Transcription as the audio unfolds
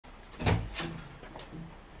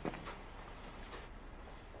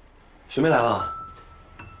学妹来了。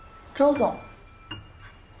周总。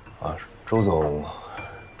啊，周总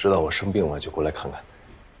知道我生病了，就过来看看。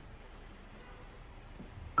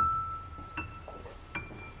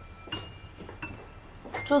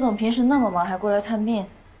周总平时那么忙，还过来探病，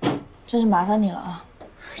真是麻烦你了啊。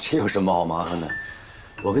这有什么好麻烦的？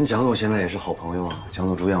我跟蒋总现在也是好朋友啊。蒋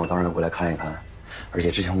总住院，我当然要过来看一看。而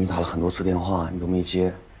且之前我给你打了很多次电话，你都没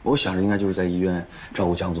接。我想着应该就是在医院照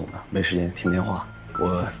顾蒋总呢，没时间听电话，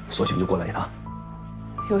我索性就过来一趟。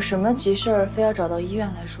有什么急事儿，非要找到医院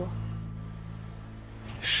来说？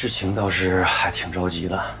事情倒是还挺着急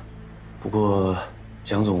的，不过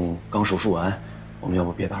蒋总刚手术完，我们要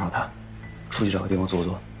不别打扰他，出去找个地方坐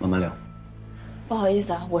坐，慢慢聊。不好意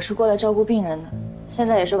思啊，我是过来照顾病人的，现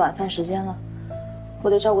在也是晚饭时间了，我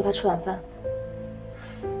得照顾他吃晚饭。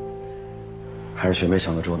还是学妹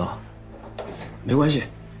想得周到。没关系，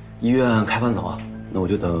医院开饭早，那我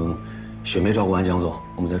就等学妹照顾完蒋总，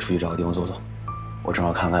我们再出去找个地方坐坐。我正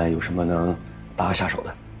好看看有什么能搭个下手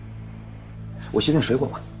的。我洗点水果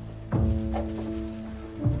吧。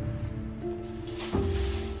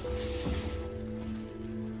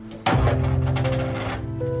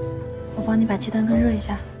我帮你把鸡蛋羹热一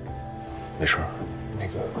下。没事，那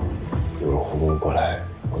个有人护工过来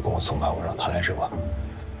会跟我送饭，我让他来热吧。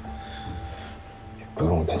不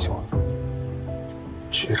用担心我，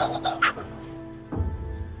局长的哪有什么？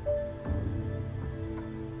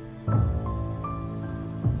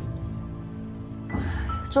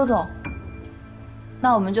周总，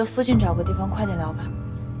那我们就附近找个地方快点聊吧。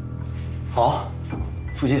好，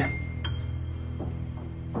附近。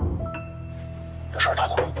有事打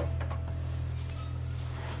电话。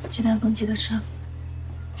鸡蛋羹记得吃。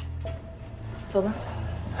走吧。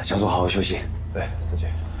蒋总，好好休息。对，司机。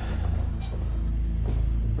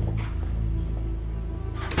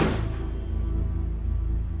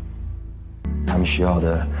他们需要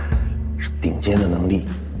的是顶尖的能力、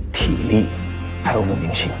体力，还有稳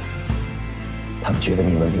定性。他们觉得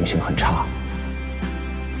你稳定性很差。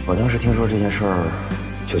我当时听说这件事儿，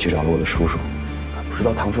就去找了我的叔叔。不知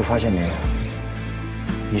道堂叔发现没有？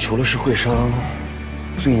你除了是会商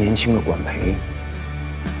最年轻的管培，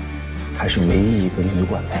还是唯一一个女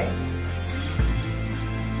管培。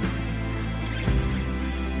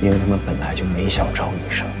因为他们本来就没想招女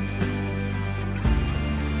生。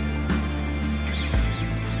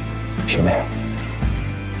学妹，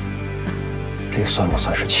这算不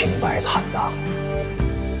算是清白坦荡？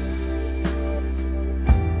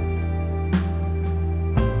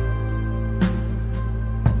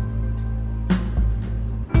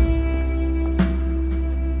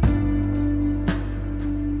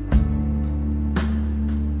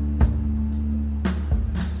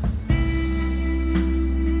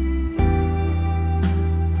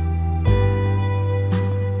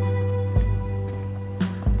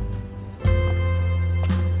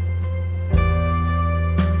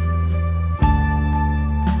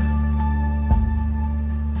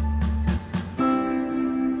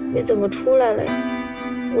你怎么出来了呀？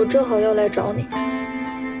我正好要来找你。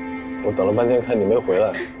我等了半天，看你没回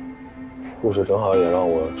来，护士正好也让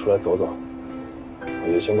我出来走走，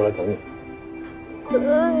我就先过来等你。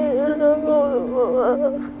那你这伤口怎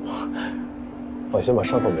么办？放心吧，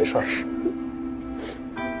伤口没事儿。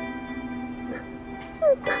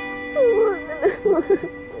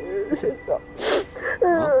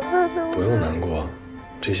不用难过，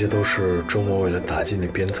这些都是周末为了打击你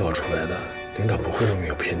编造出来的。领导不会对你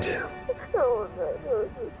有偏见。我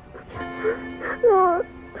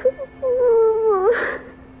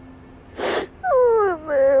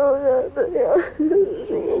没有他的样子。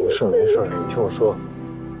没事没事，你听我说，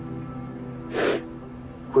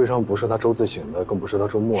会上不是他周自省的，更不是他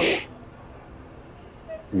周末的。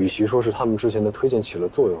与其说是他们之前的推荐起了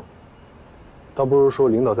作用，倒不如说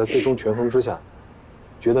领导在最终权衡之下，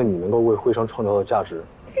觉得你能够为会商创造的价值，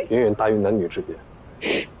远远大于男女之别。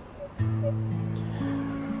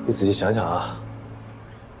你仔细想想啊，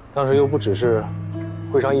当时又不只是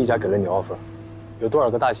会商一家给了你 offer， 有多少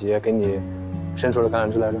个大企业给你伸出了橄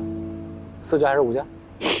榄枝来着？4家还是5家？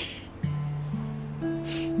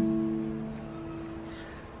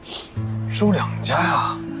只有2家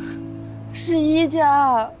呀。是1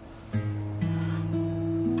家。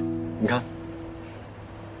你看，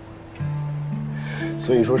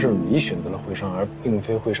所以说是你选择了会商，而并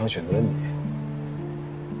非会商选择了你。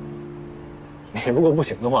你如果不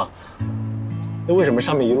行的话，那为什么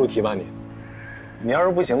上面一路提拔你？你要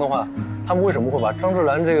是不行的话，他们为什么会把张志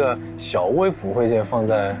兰这个小微普惠件放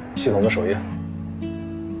在系统的首页？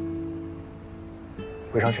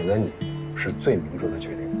会商选择你是最明智的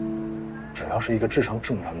决定。只要是一个智商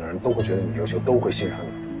正常的人，都会觉得你优秀，都会欣赏你。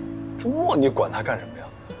周末你管他干什么呀？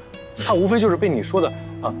他无非就是被你说的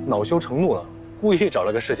恼羞成怒了，故意找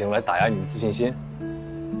了个事情来打压你的自信心。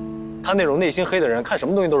他那种内心黑的人，看什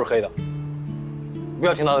么东西都是黑的。不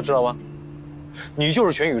要听他的，知道吗？你就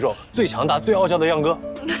是全宇宙最强大、最傲娇的样哥。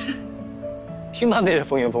听他那些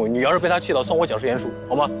风言风语，你要是被他气到，算我蒋时言输，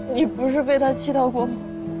好吗？你不是被他气到过吗？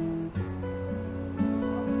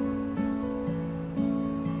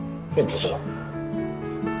这你不知道。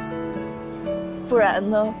不然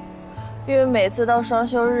呢？因为每次到双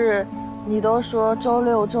休日，你都说周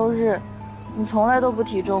六周日，你从来都不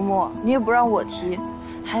提周末，你也不让我提。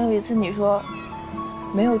还有一次你说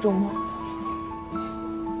没有周末。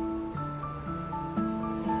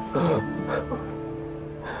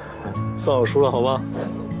算我输了，好吗？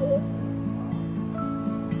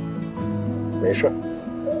没事。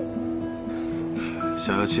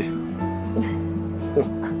消消气。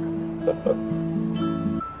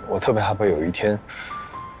我特别害怕有一天，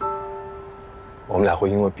我们俩会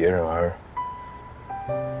因为别人而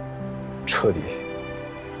彻底、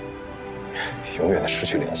永远的失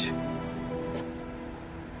去联系。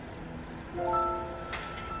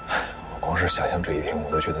我光是想象这一天，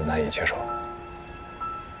我都觉得难以接受。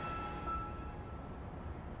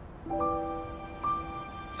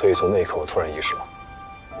所以从那一刻，我突然意识到，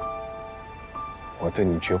我对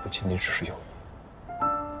你绝不仅仅只是友谊。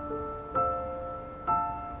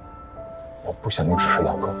我不想你只是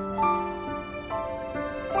杨哥，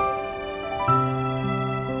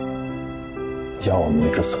要我们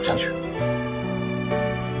一直走下去，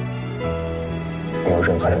没有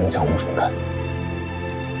任何人能将我们分开。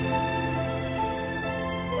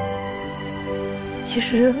其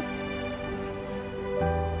实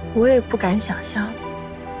我也不敢想象，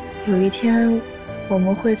有一天我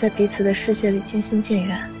们会在彼此的世界里渐行渐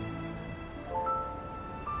远。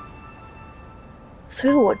所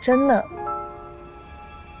以我真的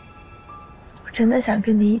想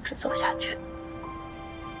跟你一直走下去。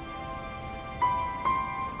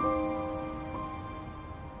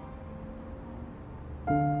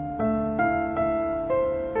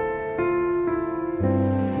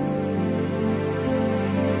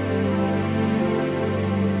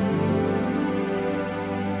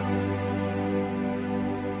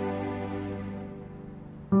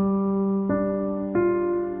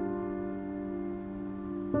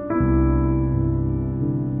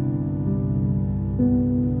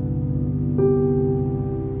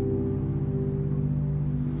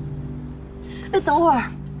哎，等会儿，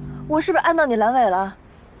我是不是按到你阑尾了？啊？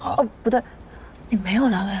哦，不对，你没有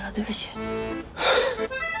阑尾了，对不起。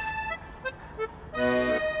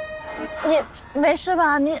你没事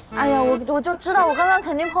吧？你，哎呀，我就知道，我刚刚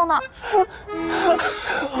肯定碰到。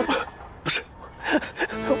不是，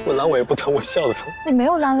我阑尾不疼，我笑得疼。你没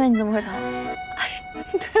有阑尾，你怎么会疼？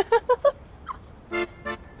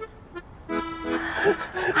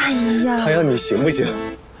哎呀，唐漾，你行不行？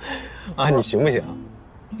啊，你行不行？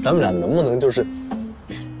咱们俩能不能就是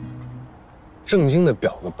正经的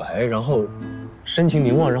表个白，然后深情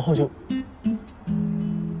凝望，然后就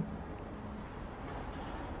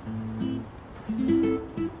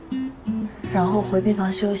然后回病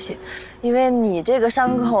房休息，因为你这个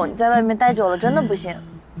伤口，你在外面待久了真的不行。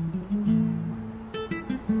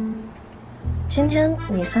今天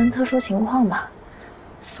你算特殊情况吧，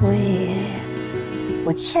所以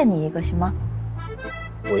我欠你一个，行吗？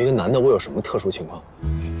我一个男的，我有什么特殊情况？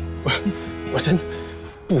不是，我真的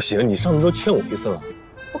不行。你上次都欠我一次了。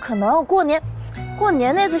不可能，过年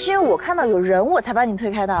那次是因为我看到有人，我才把你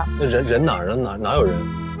推开的。那人哪儿啊？哪有人？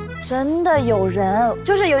真的有人，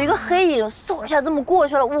就是有一个黑影，嗖一下这么过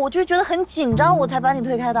去了，我就觉得很紧张，我才把你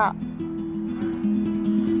推开的。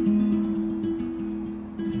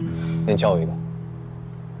那你叫我一个。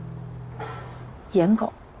颜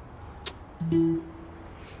狗。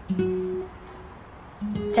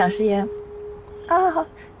蒋时言。啊，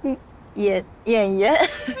演员。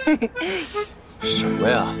什么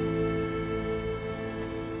呀？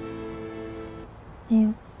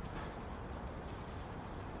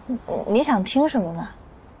你想听什么吗？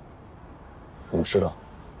你知道。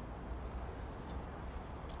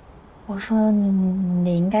我说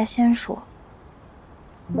你应该先说。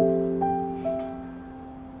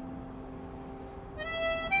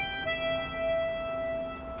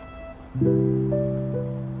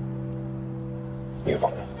女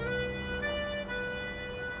朋友。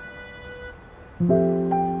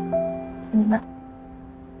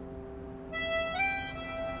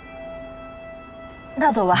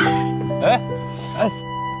那走吧。哎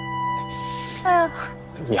呀，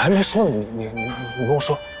你还没说呢，你跟我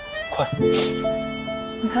说，快！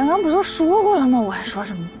你刚刚不是都说过了吗？我还说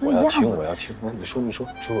什么？我要听，我要听。那你说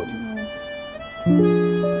给我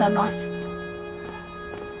听。来吧。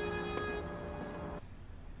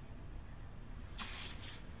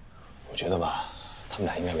得吧，他们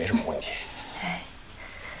俩应该没什么问题。哎，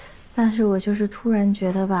但是我就是突然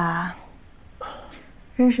觉得吧，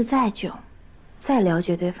认识再久，再了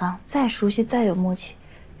解对方，再熟悉，再有默契，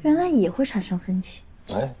原来也会产生分歧。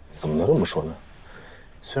哎，怎么能这么说呢？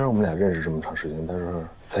虽然我们俩认识这么长时间，但是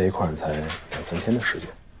在一块儿才2、3天的时间，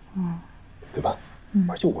对吧？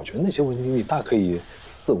而且我觉得那些问题你大可以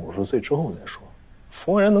40、50岁之后再说。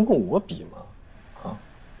冯然能跟我比吗？啊，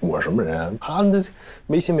我什么人啊？他那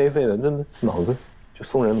没心没肺的，那脑子就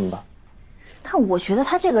松人那么大。但我觉得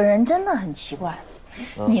他这个人真的很奇怪。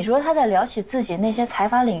你说他在聊起自己那些财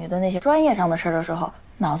阀领域的那些专业上的事儿的时候，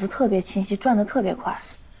脑子特别清晰，转得特别快。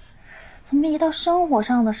怎么一到生活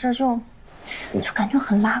上的事儿就感觉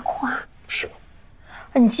很拉胯？是。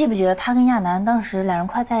你记不记得他跟亚楠当时2人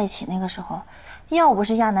快在一起那个时候，要不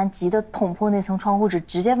是亚楠急得捅破那层窗户纸，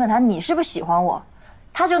直接问他你是不是喜欢我，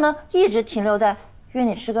他就能一直停留在约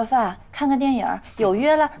你吃个饭、看个电影，有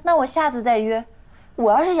约了，那我下次再约。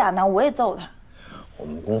我要是亚楠，我也揍他。我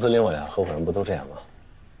们公司另外2合伙人不都这样吗？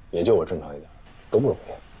也就我正常一点，都不容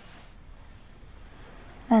易。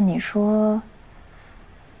那你说，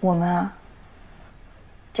我们啊，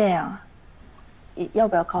这样啊，要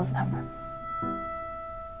不要告诉他们？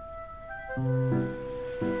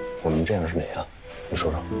我们这样是哪样？你说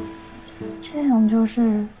说。这样就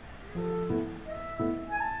是。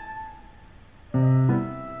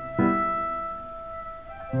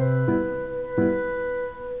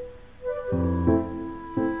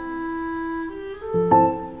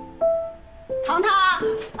糖糖，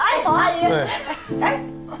哎，冯阿姨，哎，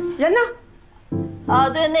人呢？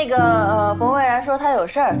对，那个冯蔚然说他有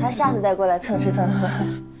事儿，他下次再过来蹭吃蹭喝。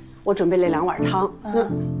我准备了2碗汤，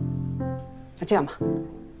那这样吧，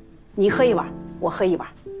你喝1碗，我喝1碗。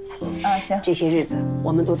行。这些日子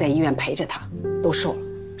我们都在医院陪着他，都瘦了，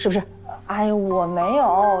是不是？哎呦，我没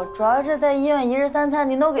有，主要是在医院1日3餐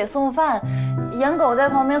您都给送饭，颜狗在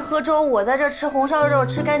旁边喝粥，我在这吃红烧肉，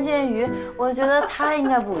吃干煎鱼，我觉得他应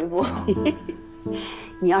该补一补。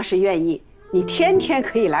你要是愿意，你天天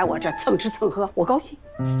可以来我这儿蹭吃蹭喝，我高兴。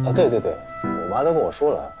啊，对，我妈都跟我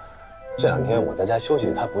说了，这2天我在家休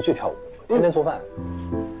息，她不去跳舞，天天做饭。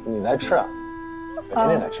你来吃啊，天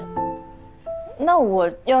天来吃。那我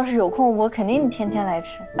要是有空，我肯定天天来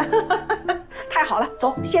吃。太好了，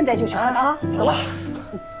走，现在就去喝汤，走吧。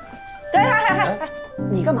哎，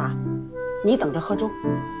你干嘛？你等着喝粥。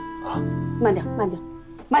啊，慢点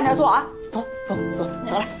坐啊，走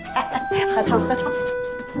了，喝汤。